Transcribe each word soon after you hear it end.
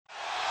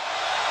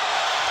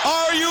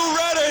Are you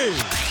ready?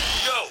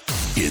 Go!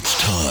 It's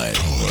time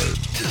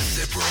to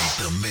separate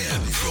the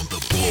men from the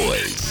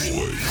boys.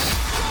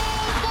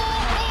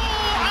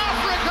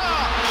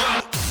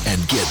 Africa!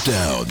 And get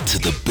down to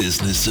the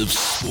business of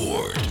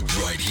sport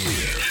right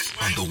here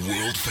on the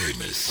world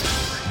famous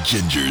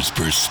Ginger's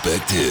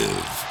Perspective.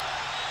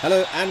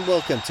 Hello and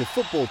welcome to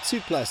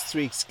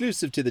Football2Plus3,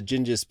 exclusive to the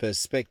Ginger's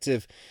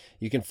Perspective.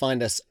 You can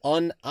find us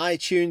on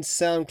iTunes,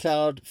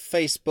 SoundCloud,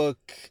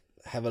 Facebook.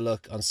 Have a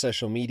look on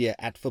social media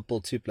at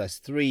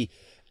Football2Plus3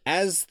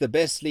 as the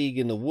best league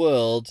in the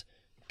world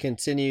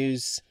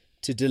continues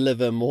to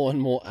deliver more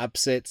and more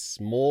upsets,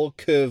 more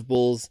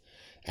curveballs,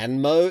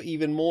 and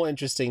even more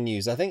interesting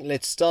news. I think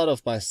let's start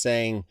off by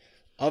saying,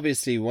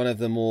 obviously, one of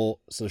the more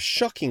sort of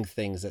shocking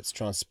things that's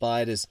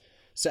transpired is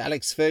Sir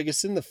Alex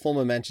Ferguson, the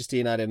former Manchester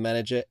United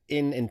manager,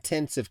 in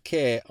intensive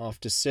care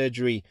after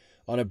surgery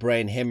on a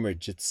brain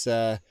hemorrhage. It's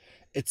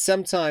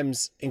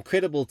sometimes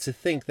incredible to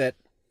think that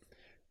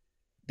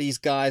these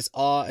guys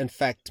are in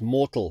fact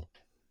mortal.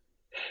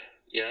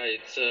 Yeah,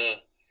 it's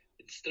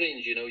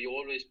strange, you know. You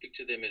always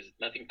picture them as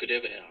nothing could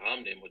ever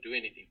harm them or do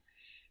anything,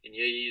 and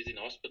here he is in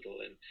hospital.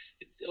 And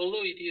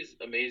although it is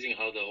amazing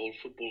how the whole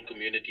football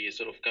community has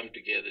sort of come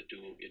together to,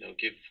 you know,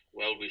 give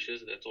well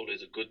wishes, that's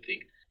always a good thing.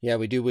 Yeah,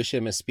 we do wish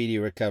him a speedy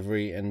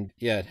recovery, and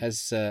yeah,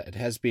 it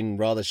has been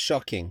rather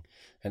shocking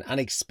and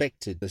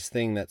unexpected, this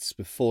thing that's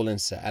befallen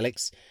Sir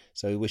Alex.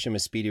 So we wish him a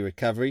speedy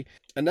recovery.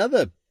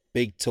 Another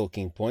big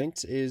talking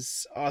point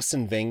is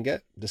Arsene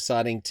Wenger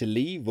deciding to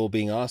leave or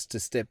being asked to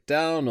step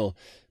down, or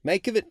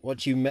make of it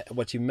what you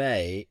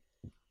may.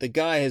 The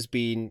guy has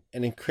been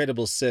an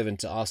incredible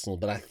servant to Arsenal,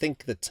 but I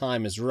think the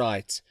time is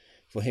right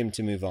for him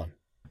to move on.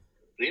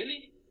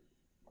 Really?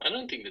 I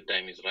don't think the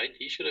time is right.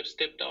 He should have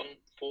stepped down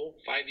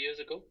 4-5 years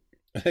ago.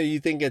 You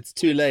think it's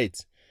too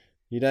late?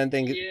 You don't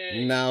think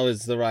now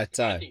is the right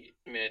time?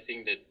 I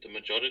think that the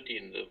majority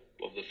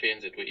of the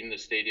fans that were in the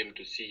stadium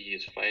to see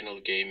his final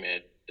game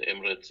at the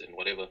Emirates and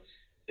whatever,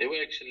 they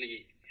were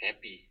actually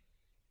happy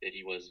that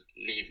he was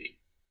leaving.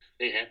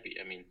 They're happy.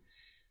 I mean,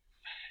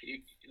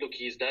 look,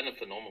 he's done a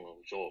phenomenal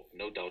job,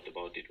 no doubt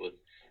about it, with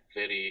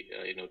very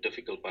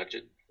difficult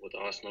budget with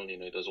Arsenal. You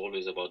know, it was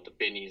always about the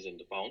pennies and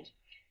the pounds.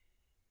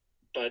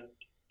 But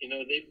you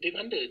know, they've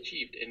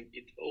underachieved, and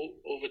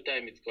over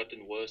time it's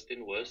gotten worse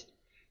and worse.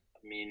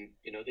 I mean,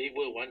 you know, they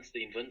were once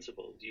the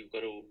invincibles. You've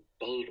got to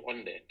build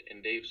on that,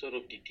 and they've sort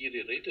of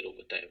deteriorated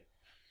over time.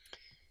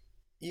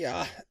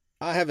 Yeah,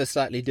 I have a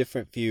slightly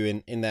different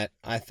view in that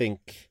I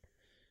think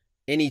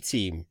any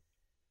team,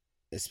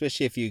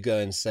 especially if you go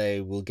and say,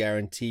 we'll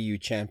guarantee you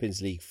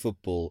Champions League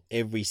football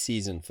every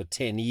season for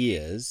 10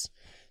 years,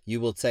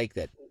 you will take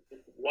that.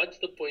 What's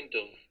the point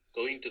of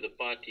going to the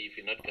party if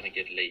you're not going to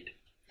get laid?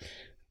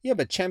 Yeah,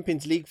 but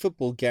Champions League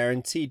football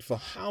guaranteed for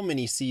how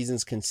many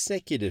seasons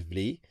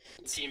consecutively?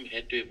 The team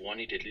had to have won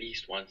it at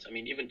least once. I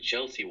mean, even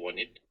Chelsea won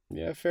it.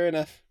 Yeah, fair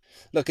enough.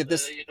 Look at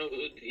this.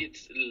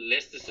 It's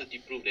Leicester City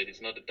proved that it's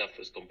not the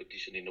toughest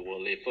competition in the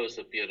world. Their first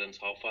appearance,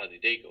 how far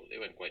did they go? They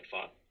went quite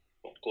far.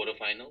 What,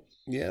 quarterfinals?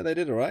 Yeah, they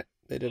did all right.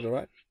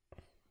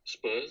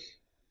 Spurs,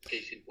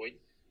 case in point.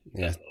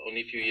 Yeah.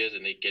 Only a few years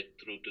and they get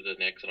through to the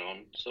next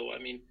round. So, I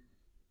mean,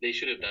 they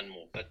should have done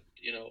more. But,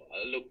 you know,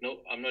 look,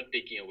 no, I'm not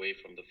taking away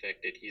from the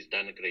fact that he's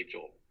done a great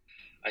job.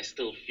 I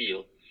still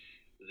feel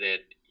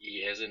that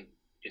he hasn't,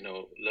 you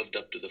know, lived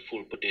up to the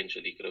full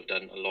potential. He could have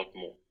done a lot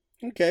more.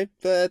 Okay,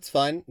 that's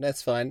fine.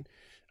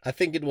 I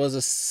think it was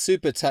a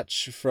super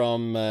touch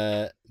from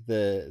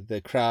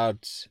the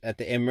crowd at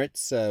the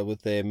Emirates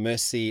with their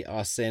Mercy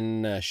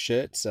Arsene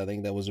shirts. I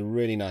think that was a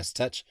really nice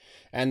touch.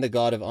 And the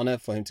guard of honour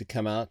for him to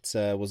come out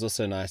was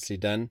also nicely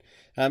done.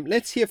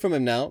 Let's hear from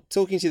him now,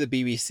 talking to the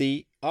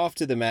BBC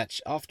after the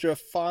match, after a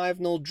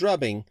 5-0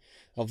 drubbing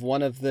of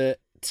one of the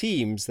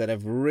teams that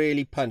have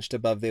really punched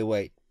above their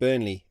weight,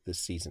 Burnley, this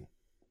season.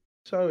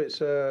 So it's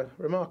a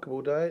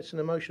remarkable day. It's an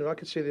emotion. I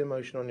could see the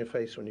emotion on your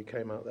face when you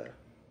came out there.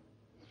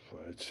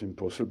 It's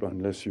impossible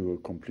unless you're a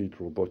complete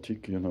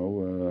robotic, you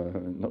know,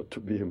 not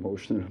to be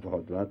emotional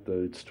about that.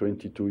 It's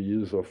 22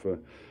 years of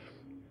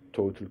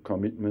total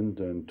commitment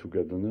and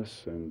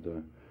togetherness,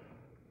 and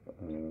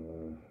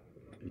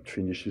it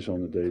finishes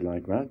on a day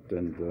like that.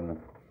 And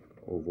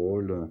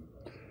overall,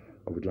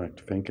 I would like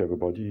to thank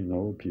everybody. You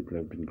know, people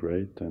have been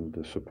great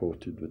and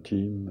supported the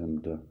team,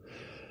 and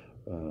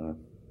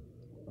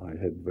I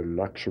had the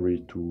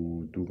luxury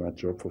to do that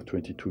job for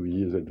 22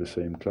 years at the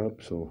same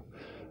club, so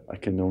I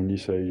can only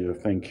say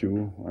thank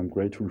you. I'm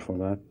grateful for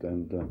that,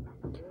 and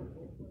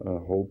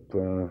hope,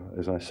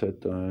 as I said,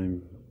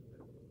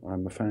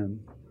 I'm a fan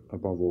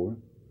above all,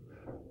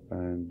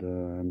 and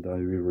I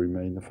will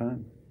remain a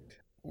fan.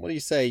 What do you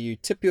say? You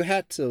tip your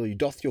hat, or you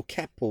doff your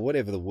cap, or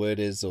whatever the word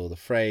is, or the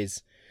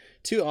phrase,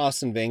 to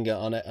Arsene Wenger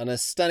on a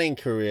stunning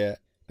career.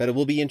 But it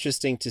will be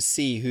interesting to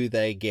see who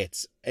they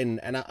get.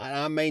 And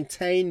I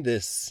maintain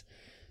this.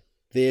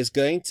 There's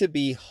going to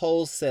be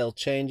wholesale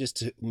changes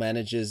to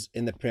managers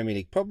in the Premier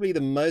League. Probably the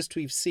most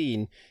we've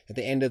seen at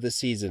the end of the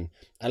season.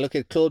 I look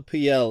at Claude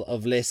Puel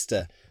of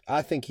Leicester.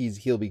 I think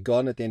he'll be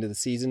gone at the end of the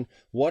season.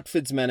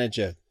 Watford's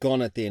manager,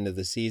 gone at the end of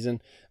the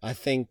season. I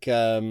think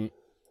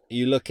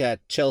you look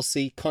at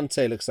Chelsea,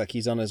 Conte looks like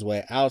he's on his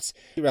way out.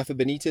 Rafa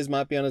Benitez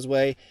might be on his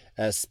way.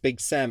 Big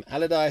Sam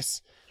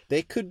Allardyce.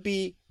 There could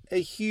be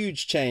a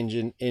huge change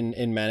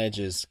in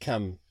managers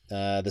come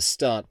the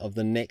start of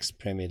the next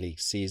Premier League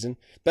season.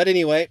 But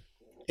anyway,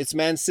 it's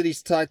Man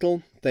City's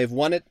title. They've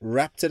won it,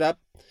 wrapped it up.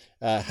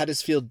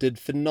 Huddersfield did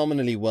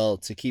phenomenally well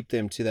to keep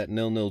them to that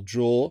 0-0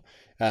 draw.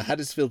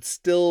 Huddersfield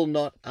still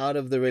not out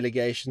of the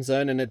relegation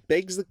zone, and it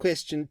begs the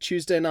question,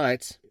 Tuesday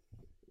night,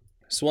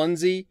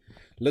 Swansea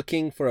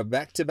looking for a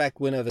back-to-back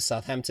win over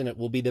Southampton. It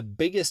will be the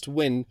biggest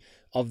win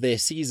of their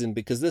season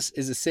because this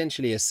is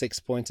essentially a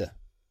 6-pointer.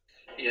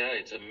 Yeah,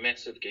 it's a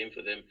massive game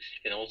for them,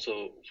 and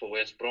also for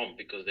West Brom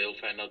because they'll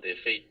find out their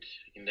fate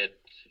in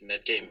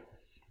that game.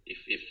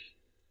 If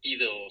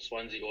either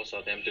Swansea or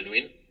Southampton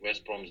win,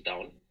 West Brom's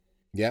down.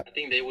 Yeah, I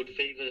think they would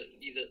favour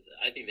either.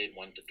 I think they'd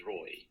want a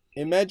draw.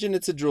 Imagine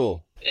it's a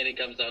draw. And it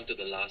comes down to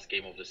the last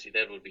game of the season.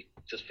 That would be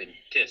just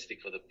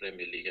fantastic for the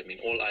Premier League. I mean,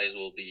 all eyes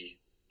will be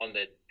on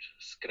that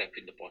scrap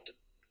in the bottom.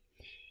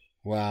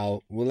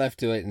 Wow, we'll have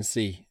to wait and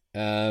see.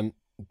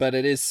 But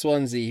it is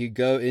Swansea who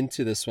go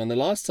into this one. The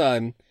last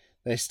time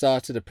they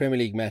started a Premier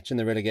League match in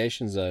the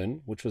relegation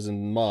zone, which was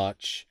in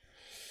March,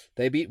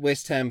 they beat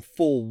West Ham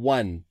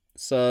 4-1.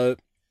 So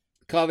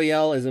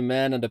Carvajal is a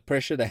man under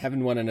pressure. They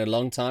haven't won in a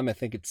long time. I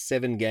think it's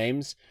 7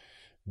 games.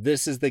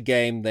 This is the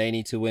game they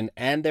need to win.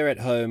 And they're at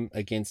home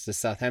against the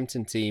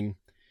Southampton team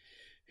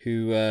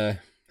who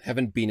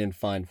haven't been in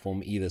fine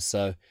form either.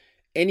 So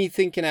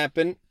anything can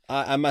happen.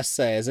 I must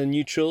say, as a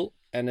neutral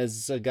and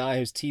as a guy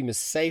whose team is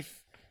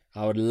safe,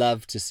 I would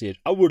love to see it.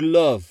 I would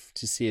love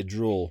to see a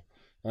draw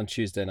on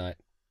Tuesday night.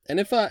 And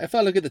if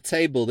I look at the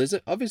table, there's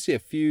obviously a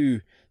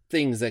few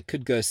things that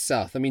could go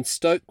south. I mean,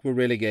 Stoke were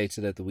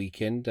relegated at the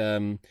weekend.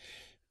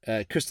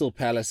 Crystal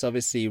Palace,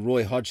 obviously,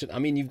 Roy Hodgson. I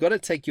mean, you've got to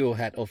take your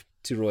hat off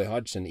to Roy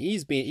Hodgson.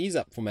 He's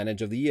up for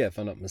Manager of the Year, if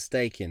I'm not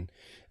mistaken.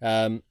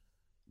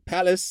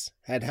 Palace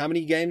had how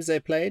many games they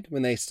played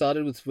when they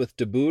started with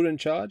De Boer in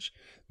charge?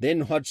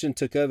 Then Hodgson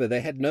took over.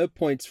 They had no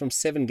points from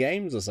 7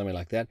 games or something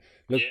like that.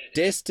 Looked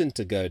destined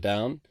to go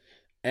down.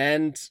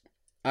 And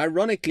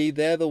ironically,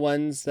 they're the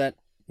ones that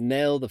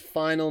nail the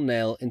final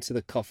nail into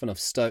the coffin of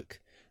Stoke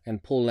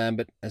and Paul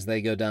Lambert as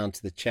they go down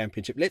to the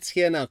Championship. Let's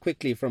hear now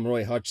quickly from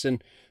Roy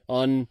Hodgson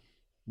on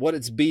what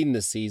it's been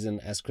this season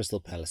as Crystal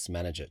Palace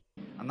manager.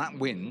 And that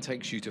win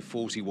takes you to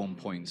 41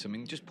 points. I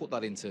mean, just put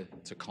that into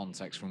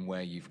context from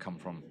where you've come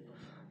from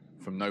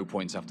no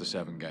points after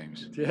 7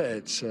 games. Yeah,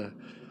 it's.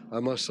 I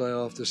must say,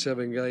 after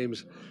 7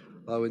 games,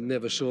 I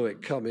never saw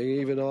it coming.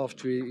 Even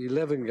after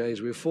 11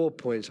 games with 4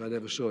 points, I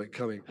never saw it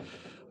coming.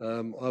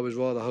 I was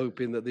rather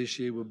hoping that this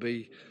year would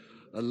be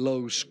a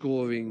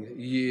low-scoring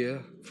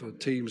year for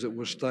teams that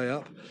will stay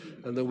up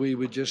and that we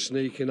would just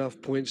sneak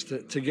enough points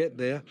to get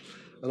there.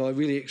 And I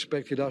really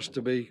expected us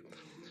to be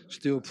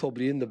still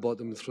probably in the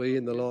bottom 3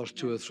 in the last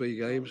 2 or 3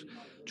 games,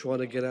 trying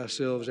to get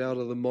ourselves out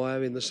of the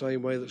mire in the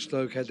same way that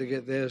Stoke had to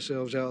get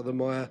themselves out of the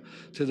mire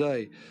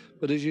today.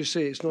 But as you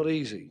see, it's not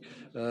easy.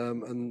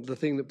 And the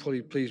thing that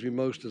probably pleased me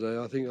most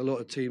today, I think a lot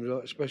of teams,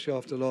 especially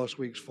after last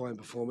week's fine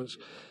performance,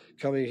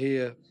 coming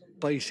here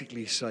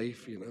basically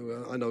safe. You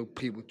know, I know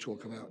people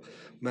talk about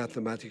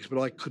mathematics, but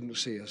I couldn't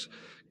see us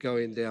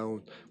going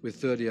down with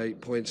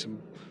 38 points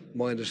and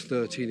minus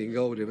 13 in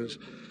goal difference.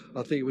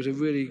 I think it was a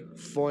really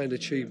fine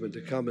achievement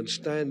to come and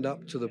stand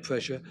up to the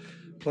pressure,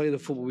 play the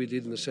football we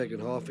did in the second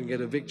half and get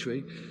a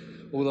victory.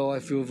 Although I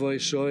feel very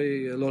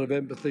sorry, a lot of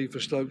empathy for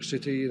Stoke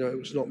City. You know, it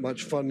was not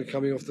much fun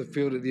coming off the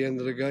field at the end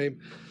of the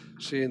game,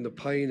 seeing the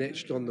pain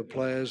etched on the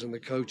players and the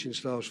coaching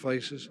staff's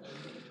faces.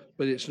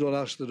 But it's not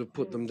us that have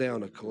put them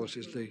down, of course.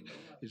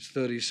 It's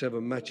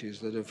 37 matches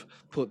that have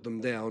put them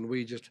down.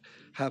 We just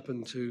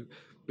happen to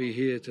be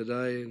here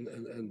today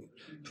and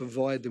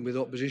provide them with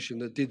opposition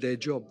that did their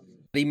job.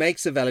 He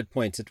makes a valid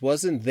point. It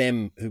wasn't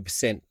them who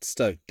sent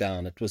Stoke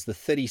down. It was the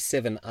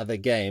 37 other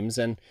games.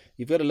 And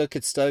you've got to look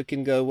at Stoke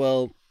and go,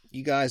 well,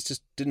 you guys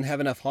just didn't have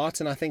enough heart.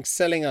 And I think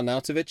selling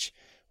Arnautovic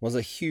was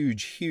a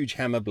huge, huge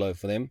hammer blow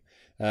for them,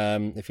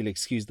 if you'll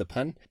excuse the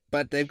pun.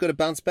 But they've got to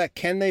bounce back.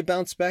 Can they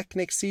bounce back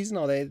next season?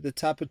 Are they the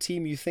type of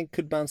team you think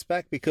could bounce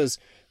back? Because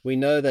we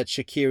know that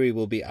Shaqiri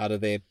will be out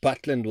of there,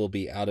 Butland will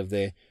be out of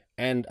there,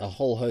 and a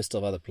whole host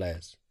of other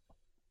players.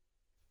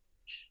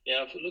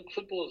 Yeah, look,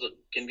 football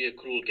can be a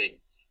cruel game.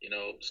 You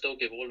know,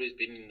 Stoke have always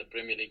been in the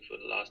Premier League for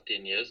the last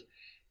 10 years.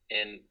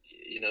 And,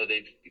 you know,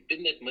 they've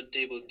been that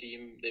mid-table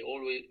team. They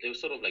were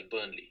sort of like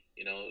Burnley.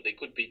 You know, they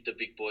could beat the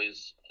big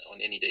boys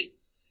on any day.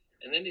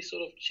 And then they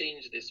sort of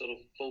changed their sort of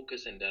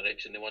focus and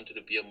direction. They wanted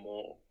to be a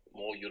more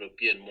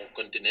European, more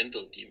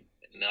continental team.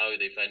 And now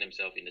they find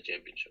themselves in the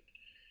Championship.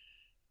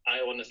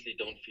 I honestly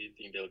don't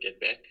think they'll get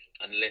back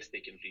unless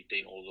they can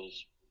retain all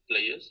those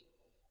players.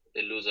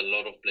 They lose a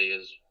lot of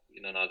players,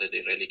 you know, now that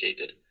they're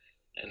relegated.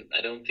 And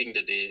I don't think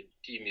that their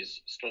team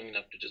is strong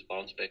enough to just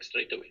bounce back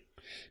straight away.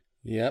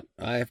 Yep,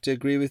 I have to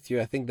agree with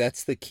you. I think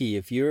that's the key.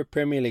 If you're a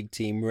Premier League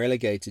team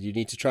relegated, you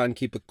need to try and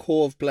keep a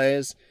core of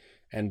players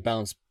and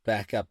bounce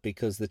back up,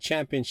 because the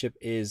Championship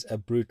is a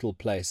brutal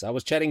place. I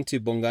was chatting to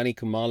Bongani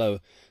Kumalo.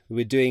 We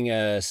were doing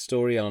a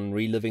story on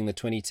reliving the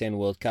 2010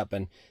 World Cup,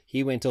 and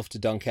he went off to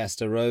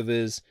Doncaster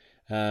Rovers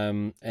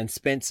and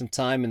spent some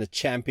time in the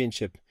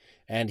Championship.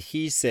 And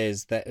he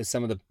says that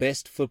some of the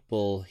best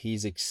football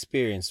he's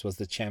experienced was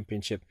the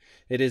Championship.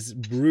 It is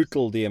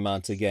brutal, the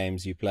amount of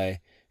games you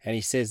play. And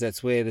he says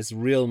that's where there's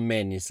real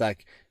men. It's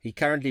like he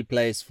currently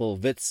plays for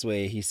Wits,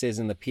 where he says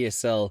in the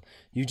PSL,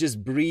 you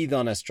just breathe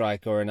on a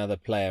striker or another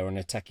player or an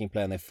attacking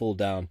player and they fall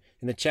down.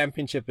 In the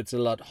Championship, it's a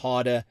lot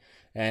harder.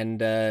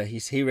 And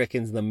he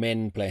reckons the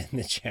men play in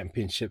the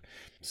Championship.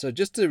 So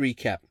just to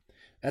recap,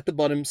 at the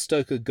bottom,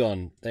 Stoke are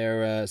gone.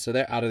 They're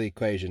out of the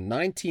equation.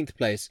 19th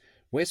place,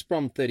 West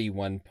Brom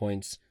 31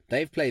 points.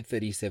 They've played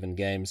 37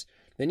 games.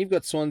 Then you've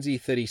got Swansea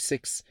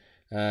 36,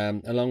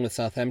 along with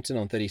Southampton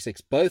on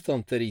 36, both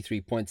on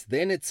 33 points.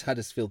 Then it's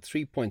Huddersfield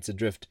 3 points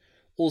adrift,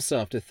 also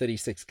after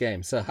 36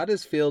 games. So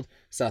Huddersfield,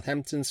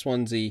 Southampton,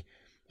 Swansea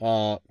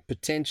are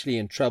potentially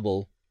in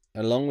trouble,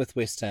 along with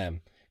West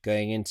Ham,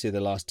 going into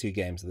the last 2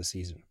 games of the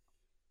season.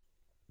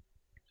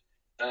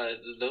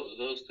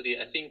 Those three,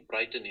 I think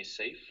Brighton is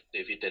safe.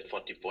 They've hit that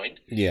 40 point.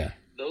 Yeah.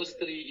 Those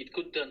three, it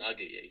could turn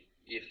ugly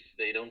if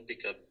they don't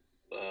pick up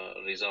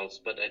results.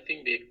 But I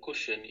think their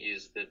cushion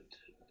is that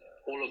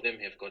all of them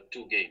have got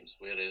 2 games,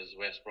 whereas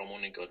West Brom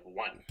only got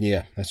 1.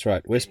 Yeah, that's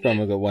right. West Brom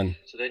have got 1.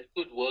 So that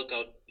could work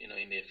out,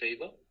 in their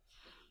favour.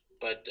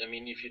 But I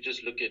mean, if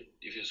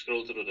you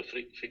scroll through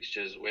the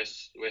fixtures,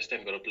 West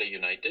Ham got to play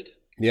United.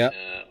 Yeah.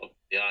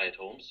 They are at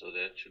home, so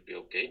that should be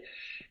okay.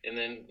 And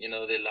then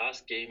their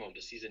last game of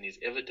the season is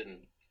Everton,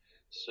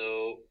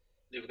 so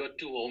they've got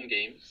 2 home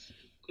games.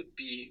 Could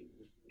be,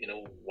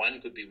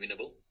 one could be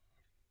winnable.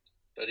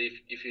 But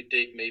if you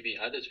take maybe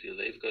Huddersfield,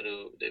 they've got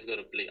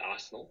to play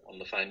Arsenal on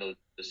the final of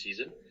the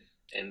season,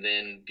 and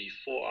then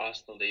before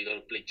Arsenal, they got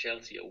to play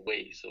Chelsea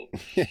away. So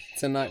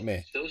it's a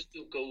nightmare. If those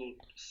 2 go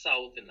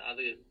south, and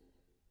other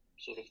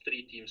sort of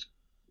 3 teams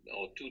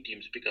or 2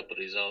 teams pick up a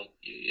result,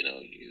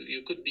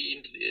 you could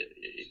be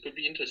it could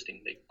be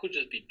interesting. They could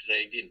just be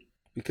dragged in.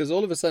 Because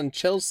all of a sudden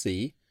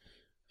Chelsea,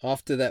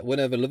 after that win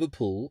over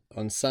Liverpool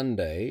on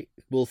Sunday,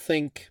 will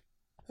think,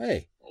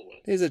 hey,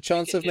 there's a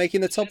chance of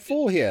making the top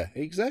 4 here.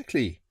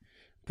 Exactly.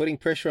 Putting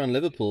pressure on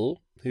Liverpool,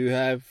 who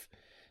have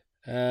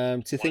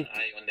to think. One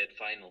eye on that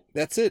final.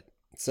 That's it.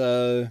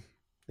 So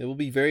it will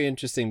be very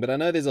interesting. But I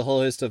know there's a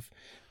whole host of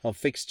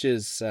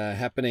fixtures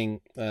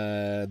happening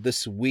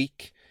this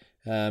week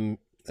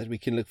that we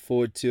can look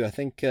forward to. I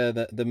think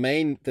the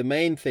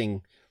main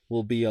thing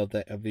will be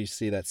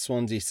obviously that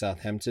Swansea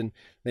Southampton.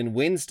 Then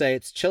Wednesday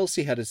it's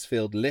Chelsea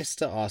Huddersfield,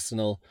 Leicester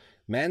Arsenal,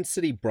 Man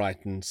City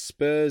Brighton,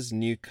 Spurs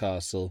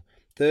Newcastle.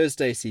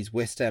 Thursday sees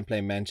West Ham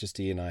play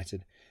Manchester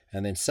United.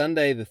 And then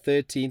Sunday the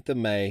 13th of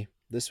May,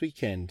 this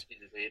weekend,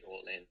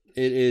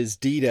 it is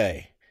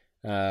D-Day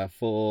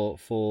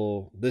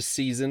for this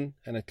season,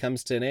 and it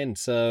comes to an end.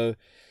 So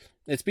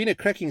it's been a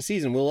cracking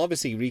season. We'll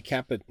obviously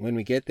recap it when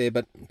we get there.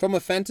 But from a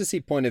fantasy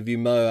point of view,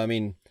 Mo, I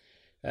mean,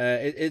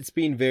 it's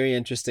been very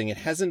interesting. It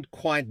hasn't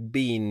quite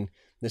been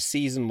the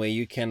season where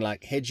you can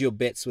hedge your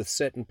bets with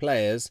certain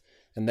players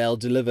and they'll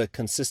deliver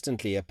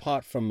consistently,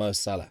 apart from Mo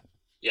Salah.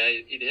 Yeah,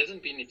 it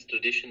hasn't been its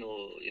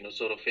traditional,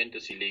 sort of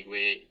fantasy league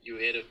where you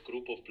had a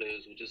group of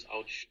players who just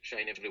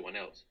outshine everyone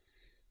else.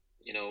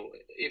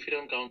 If you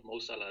don't count Mo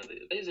Salah,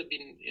 there's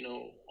been,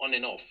 on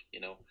and off,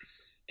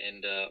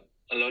 and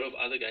a lot of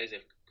other guys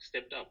have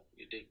stepped up.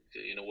 You take,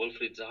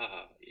 Wilfried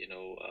Zaha,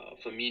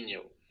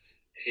 Firmino,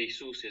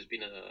 Jesus has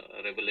been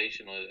a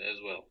revelation as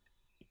well.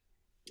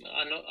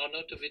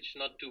 Arnautovic,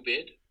 not too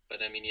bad, but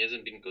I mean, he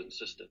hasn't been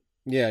consistent.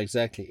 Yeah,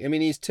 exactly. I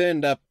mean, he's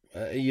turned up,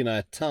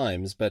 at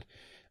times, but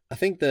I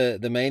think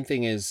the main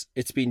thing is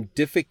it's been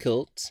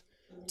difficult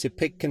to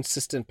pick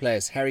consistent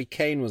players. Harry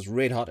Kane was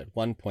red hot at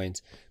one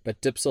point,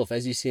 but dips off,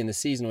 as you see in the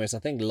season, whereas I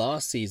think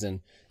last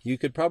season you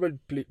could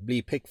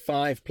probably pick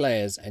 5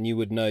 players and you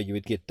would know you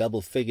would get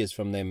double figures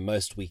from them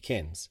most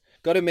weekends.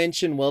 Got to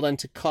mention, well done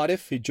to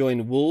Cardiff, who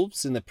joined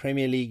Wolves in the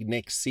Premier League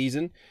next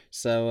season.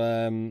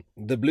 So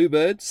the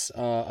Bluebirds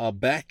are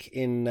back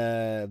in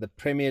the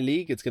Premier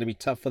League. It's going to be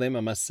tough for them,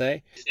 I must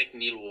say. It's like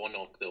Neil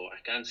Warnock, though. I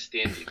can't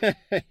stand him.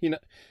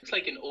 It's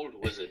like an old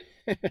wizard.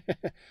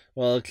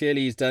 Well,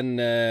 clearly he's done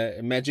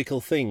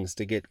magical things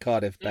to get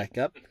Cardiff back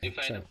up. You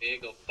find a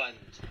bag of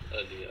funds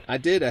earlier. I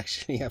did,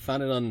 actually. I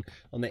found it on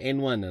the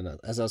N1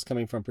 as I was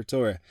coming from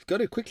Pretoria. Got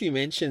to quickly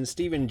mention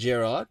Steven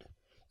Gerrard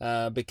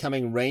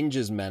becoming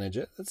Rangers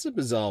manager. That's a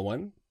bizarre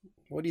one.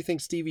 What do you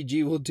think Stevie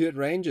G will do at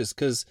Rangers?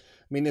 Because,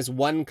 I mean, there's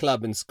one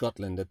club in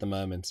Scotland at the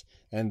moment,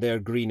 and they're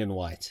green and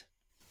white.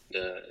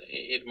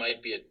 It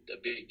might be a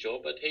big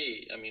job, but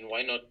hey, I mean,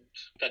 why not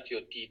cut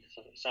your teeth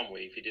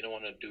somewhere? If you didn't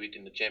want to do it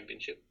in the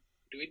Championship,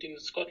 do it in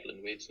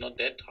Scotland, where it's not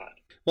that hard.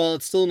 Well,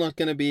 it's still not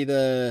going to be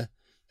the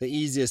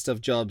easiest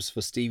of jobs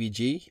for Stevie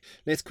G.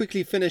 Let's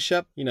quickly finish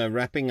up,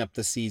 wrapping up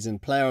the season,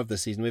 player of the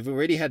season. We've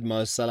already had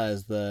Mo Salah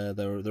as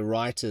the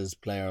writers'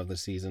 player of the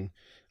season.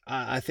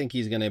 I think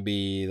he's going to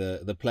be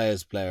the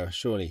players' player,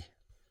 surely.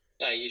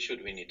 Yeah, he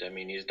should win it. I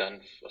mean, he's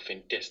done a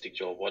fantastic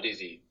job. What is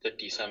he?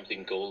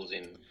 30-something goals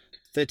in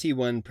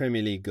 31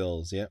 Premier League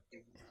goals, yeah.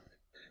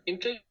 in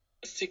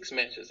 36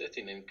 matches. That's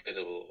an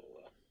incredible.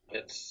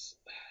 That's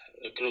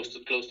close to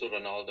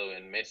Ronaldo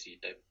and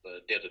Messi type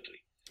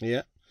territory.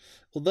 Yeah.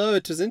 Although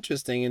it was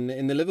interesting,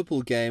 in the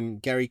Liverpool game,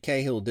 Gary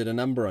Cahill did a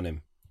number on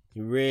him.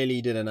 He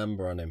really did a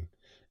number on him.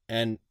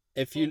 And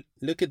if you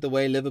look at the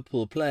way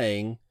Liverpool are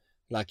playing,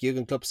 like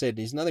Jurgen Klopp said,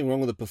 there's nothing wrong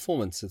with the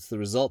performance. It's the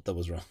result that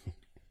was wrong.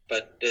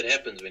 But that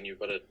happens when you've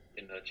got a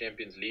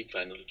Champions League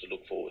final to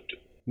look forward to.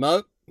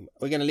 Mo,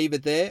 we're going to leave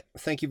it there.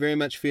 Thank you very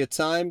much for your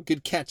time.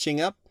 Good catching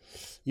up.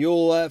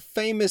 Your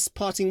famous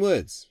parting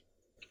words.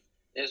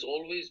 As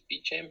always, be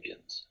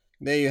champions.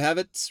 There you have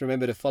it.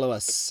 Remember to follow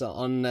us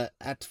on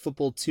at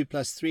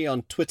Football2Plus3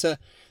 on Twitter.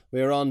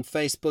 We're on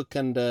Facebook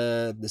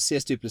under the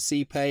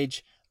CS2+C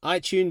page,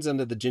 iTunes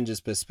under the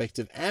Ginger's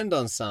Perspective, and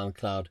on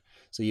SoundCloud.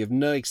 So you have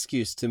no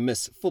excuse to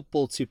miss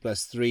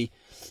Football2Plus3.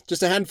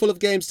 Just a handful of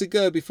games to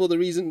go before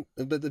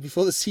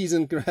the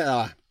season.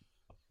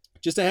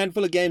 Just a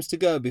handful of games to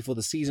go before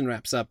the season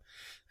wraps up.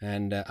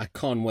 And I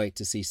can't wait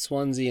to see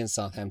Swansea and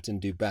Southampton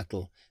do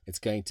battle. It's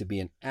going to be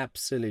an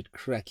absolute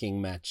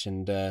cracking match.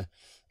 And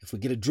if we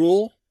get a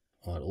draw,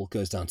 it all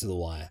goes down to the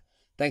wire.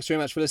 Thanks very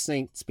much for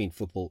listening. It's been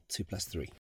Football2Plus3.